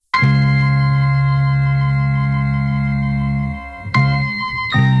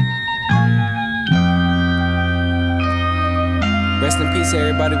to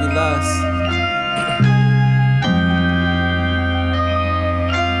everybody we lost.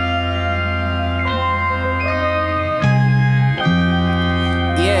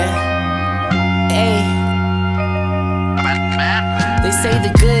 Yeah, ayy. They say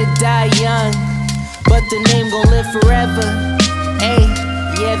the good die young, but the name gon' live forever. Ayy,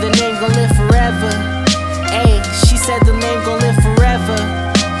 yeah, the name gon' live forever. Ayy, she said the name gon' live forever.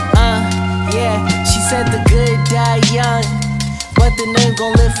 Yeah, she said the good die young, but the name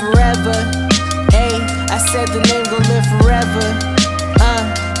gon' live forever. Ayy, I said the name gon' live forever.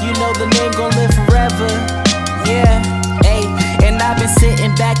 You know the name gon' live forever. Yeah, ayy. And I've been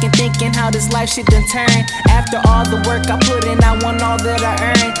sitting back and thinking how this life shit done turn. After all the work I put in, I want all that I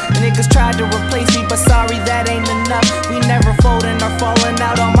earned. Niggas tried to replace me, but sorry, that ain't enough. We never folding or falling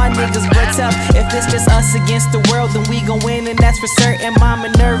out on my niggas, but tough. If it's just us against the world, then we gon' win, and that's for certain. Mama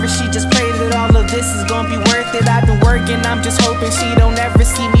nervous, she just prayed that all of this is gon' be worth it. I've been working, I'm just hoping she don't ever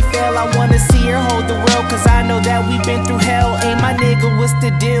see me fail. I wanna see her hold the world, cause I know that we've been through hell. Hey, my nigga, what's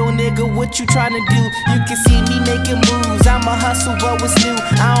the deal, nigga? What you tryna do? You can see me making moves, I'ma hustle, but what's new?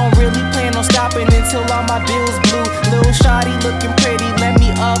 I don't really plan on stopping until all my bills blue. Lil' shawty looking pretty, let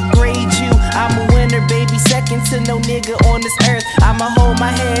me upgrade you. I'm a winner, baby, second to no nigga on this earth. I'ma hold my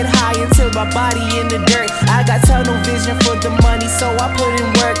head high until my body in the dirt. I got tunnel vision for the money, so I put in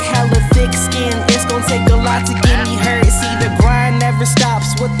work. Hella thick skin, it's gon' take a lot to get me hurt. See, the grind never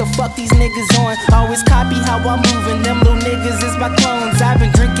stops, what the fuck these niggas on? Always copy how I'm moving, them little niggas is my clones. I've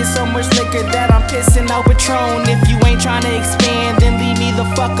been drinking so much liquor that I'm pissing out Patron. If you ain't tryna expand, then leave me the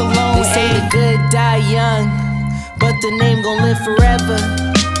fuck alone. They say the good die young, but the name gon' live forever.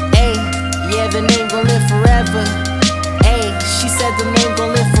 Ayy, yeah, the name gon' live forever. Ayy, she said the name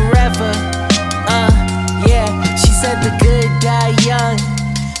gon' live forever. Yeah, she said the good die young,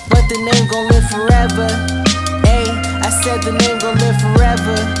 but the name gon' live forever. Ayy, I said the name gon' live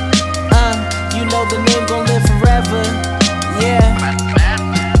forever. You know the name gon' live forever. Yeah.